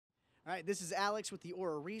All right, this is Alex with the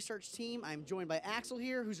Aura research team. I'm joined by Axel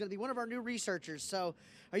here, who's going to be one of our new researchers. So,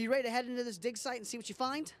 are you ready to head into this dig site and see what you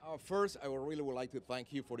find? First, I really would like to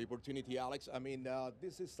thank you for the opportunity, Alex. I mean,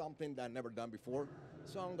 this is something that I've never done before,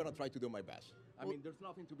 so I'm going to try to do my best. I mean, there's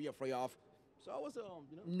nothing to be afraid of. So I was,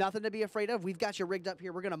 Nothing to be afraid of. We've got you rigged up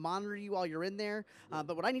here. We're going to monitor you while you're in there.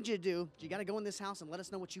 But what I need you to do, you got to go in this house and let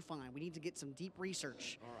us know what you find. We need to get some deep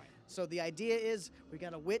research. All right. So the idea is we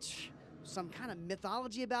got a witch, some kind of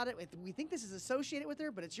mythology about it. We think this is associated with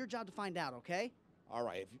her, but it's your job to find out, okay? All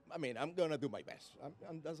right. I'm going to do my best.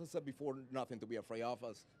 As I said before, nothing to be afraid of.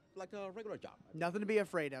 It's like a regular job. Nothing to be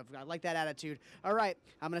afraid of. I like that attitude. All right,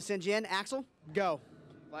 I'm going to send you in. Axel, go.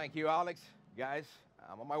 Thank you, Alex. Guys,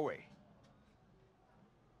 I'm on my way.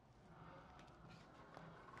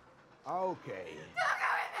 Okay.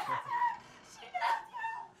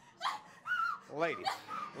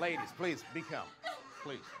 Ladies, please, be calm.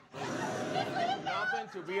 Please. Nothing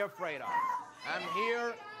to be afraid of. I'm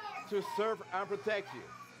here to serve and protect you.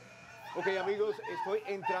 Ok, amigos, estoy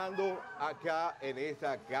entrando acá en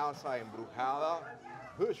esta casa embrujada,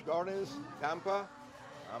 Busch Gardens, Tampa.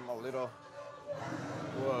 I'm a little...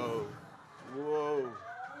 Whoa.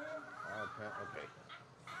 Okay.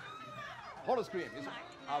 Howl-O-Scream es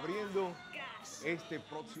abriendo este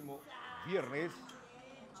próximo viernes,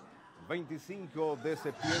 25 de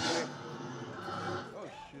septiembre,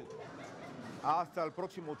 hasta el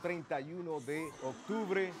próximo 31 de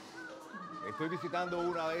octubre. Estoy visitando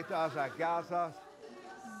una de estas casas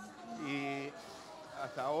y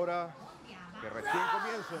hasta ahora, que recién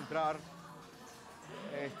comienzo a entrar,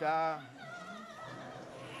 está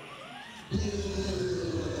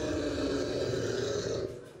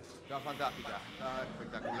fantástica, está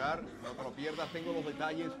espectacular, no te lo pierdas. Tengo los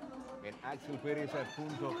detalles en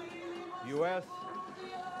axelperez.us.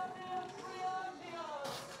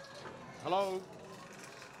 Hello,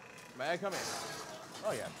 may I come in?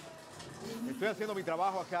 Oh, yeah. Estoy haciendo mi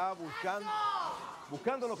trabajo acá,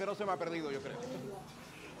 buscando lo que no se me ha perdido, yo creo.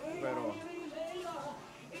 Pero...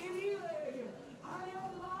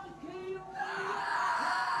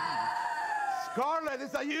 Scarlett,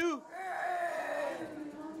 is that you?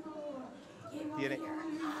 Tienen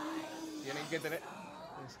que tener...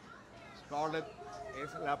 Scarlett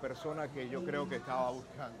es la persona que yo creo que estaba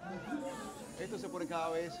buscando. Esto se pone cada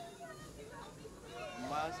vez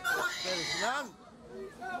más espeluznante.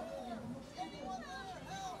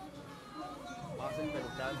 Más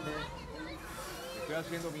espeluznante. Estoy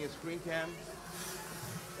haciendo mi screen cam.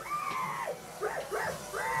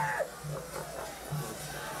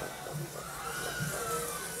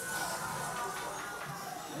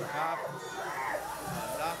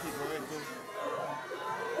 Fantástico esto.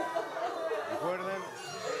 Recuerden,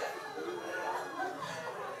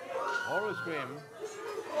 Howl-O-Scream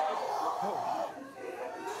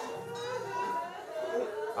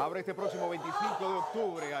abre este próximo 25 de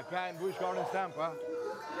octubre acá en Busch Gardens, Tampa.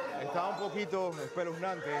 Está un poquito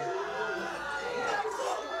espeluznante.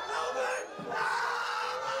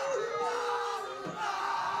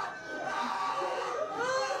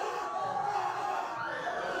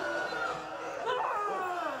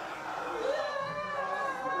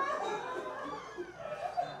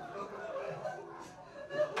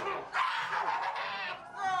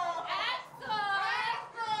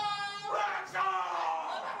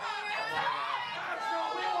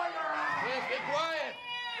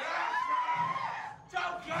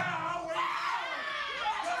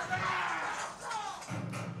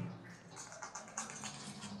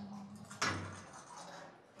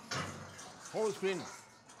 Howl-O-Scream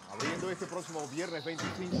abriendo este próximo viernes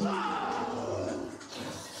 25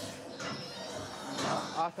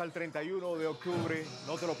 hasta el 31 de octubre.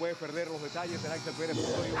 No te lo puedes perder. Los detalles en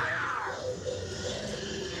axelperez.us.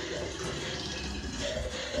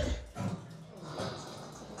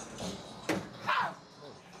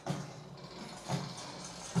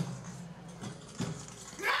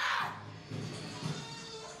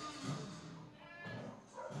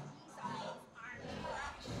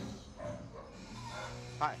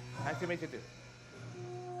 Hi, nice to meet you too.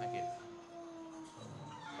 Thank you.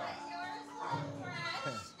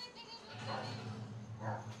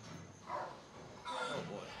 Oh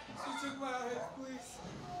boy. She took my eyes, please.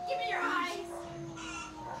 Give me your eyes.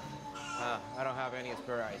 I don't have any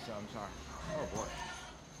spare eyes, so I'm sorry. Oh boy.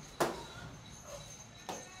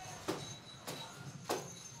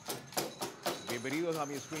 Bienvenidos a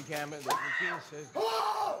mi screen cam 2015.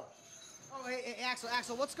 Oh, hey,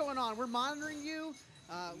 Axel, what's going on? We're monitoring you.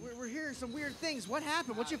 We're hearing some weird things. What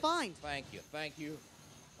happened? What'd you find? Thank you.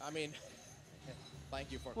 I mean,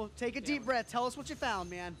 thank you for... Well, take a deep breath. Tell us what you found,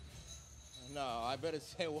 man. No, I better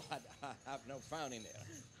say what I have not found in there.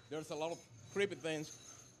 There's a lot of creepy things,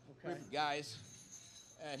 creepy guys,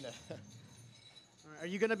 and Are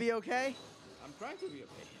you gonna be okay? I'm trying to be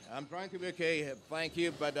okay. I'm trying to be okay. Thank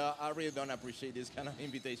you, but I really don't appreciate this kind of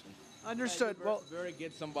invitation. Understood. Well, Well, very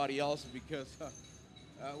get somebody else because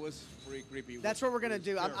it was pretty creepy. that's what we're gonna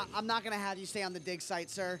do. I'm not gonna have you stay on the dig site,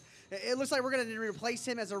 sir. It looks like we're gonna replace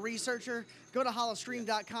him as a researcher. Go to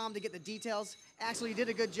Howl-O-Scream.com to get the details. Axel, you did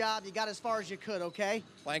a good job. You got as far as you could, okay?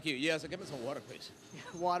 Thank you. Yes, give me some water, please.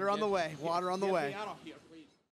 Water on the way. Water on the Get way. me out of here.